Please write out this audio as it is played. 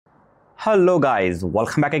Hello guys,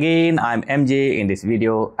 welcome back again. I'm MJ. In this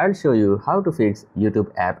video, I'll show you how to fix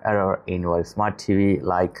YouTube app error in your smart TV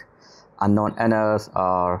like unknown errors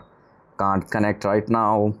or can't connect right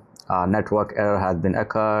now, network error has been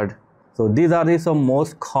occurred. So these are the some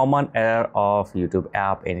most common error of YouTube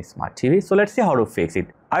app in smart TV. So let's see how to fix it.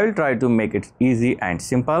 I will try to make it easy and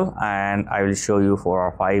simple, and I will show you 4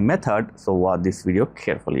 or 5 methods. So watch this video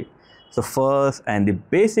carefully. So first and the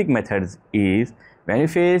basic methods is when you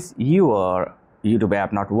face your YouTube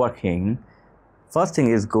app not working, first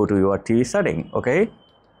thing is go to your TV setting. Okay,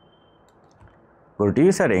 go to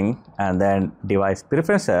TV setting and then device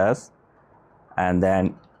preferences and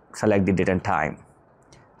then select the date and time.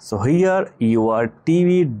 So here your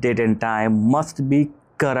TV date and time must be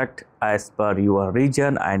correct as per your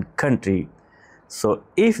region and country. So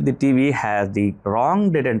if the TV has the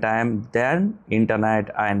wrong date and time, then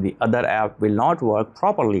internet and the other app will not work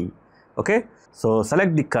properly. Okay, so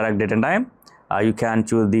select the correct date and time. You can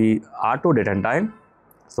choose the auto date and time.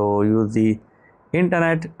 So use the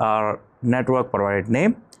internet or network provided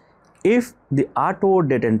name. If the auto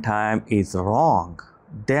date and time is wrong,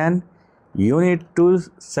 then you need to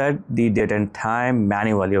set the date and time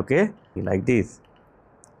manually. Okay, like this.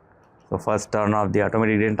 So first turn off the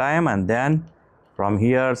automatic date and time, and then from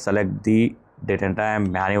here select the date and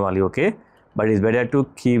time manually. Okay, but it's better to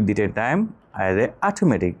keep the date and time as a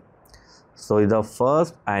automatic. So the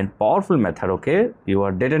first and powerful method. Okay,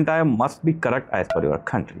 your date and time must be correct as per your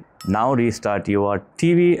country. Now restart your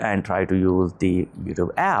TV and try to use the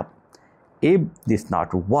YouTube app. If this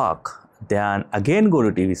not work, then again go to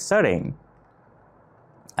TV setting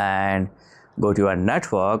and go to your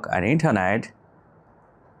network and internet.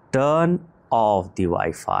 Turn off the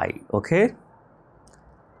Wi-Fi. Okay,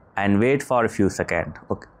 and wait for a few seconds.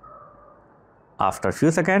 Okay, after a few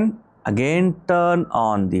seconds, again turn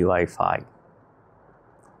on the Wi-Fi.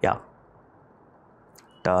 Yeah,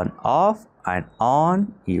 turn off and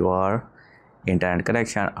on your internet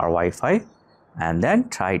connection or Wi-Fi, and then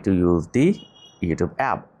try to use the YouTube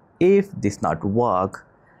app. If this not work,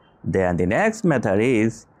 then the next method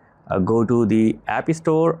is go to the App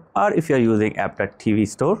Store, or if you are using app.tv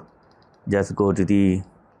store, just go to the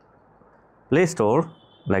Play Store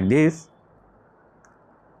like this,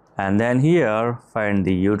 and then here find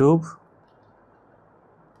the YouTube,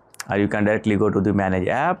 or you can directly go to the Manage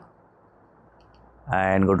App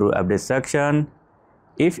and go to Update section.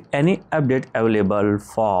 If any update available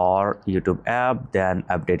for YouTube app, then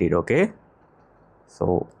update it. Okay,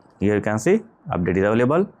 so here you can see update is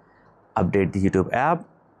available. Update the YouTube app,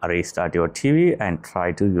 restart your TV and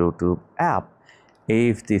try to YouTube app.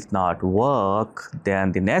 If this not work,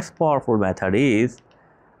 then the next powerful method is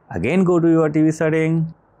again go to your TV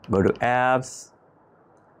setting, go to apps,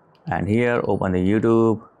 and here open the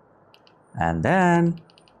YouTube, and then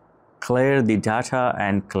clear the data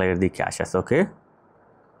and clear the caches. Okay,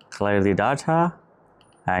 clear the data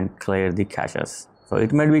and clear the caches. So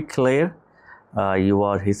it might be clear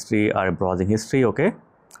your history or browsing history. Okay,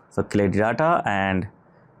 so clear the data and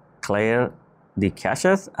clear the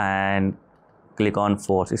caches and click on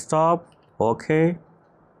force stop. Okay,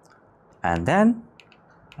 and then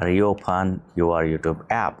reopen your YouTube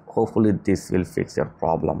app. Hopefully this will fix your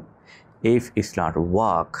problem. If it's not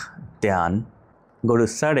work, then go to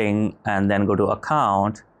setting and then go to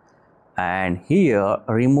account, and here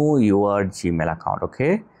remove your Gmail account.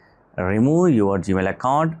 Okay, remove your Gmail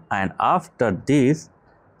account, and after this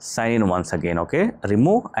sign in once again. Okay,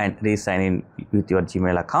 remove and re-sign in with your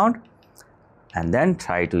Gmail account, and then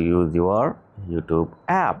try to use your YouTube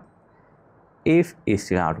app. If it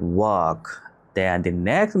still not work, then the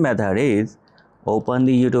next method is open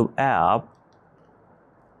the YouTube app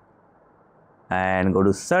and go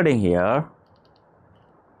to setting here.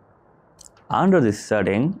 Under this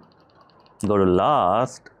setting, go to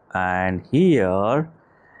last, and here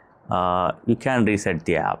you can reset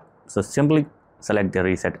the app. So simply select the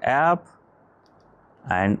reset app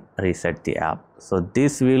and reset the app. So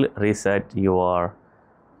this will reset your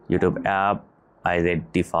YouTube app as a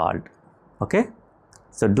default. Okay,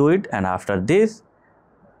 so do it, and after this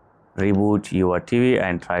reboot your TV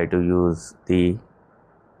and try to use the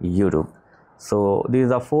YouTube. So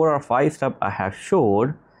these are 4 or 5 steps I have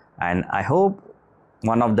showed, and I hope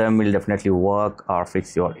one of them will definitely work or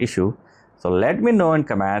fix your issue. So let me know in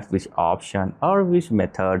comments which option or which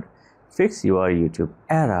method fix your YouTube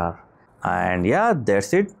error. And yeah,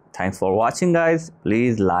 that's it. Thanks for watching guys.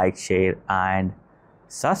 Please like, share and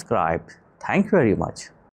subscribe. Thank you very much.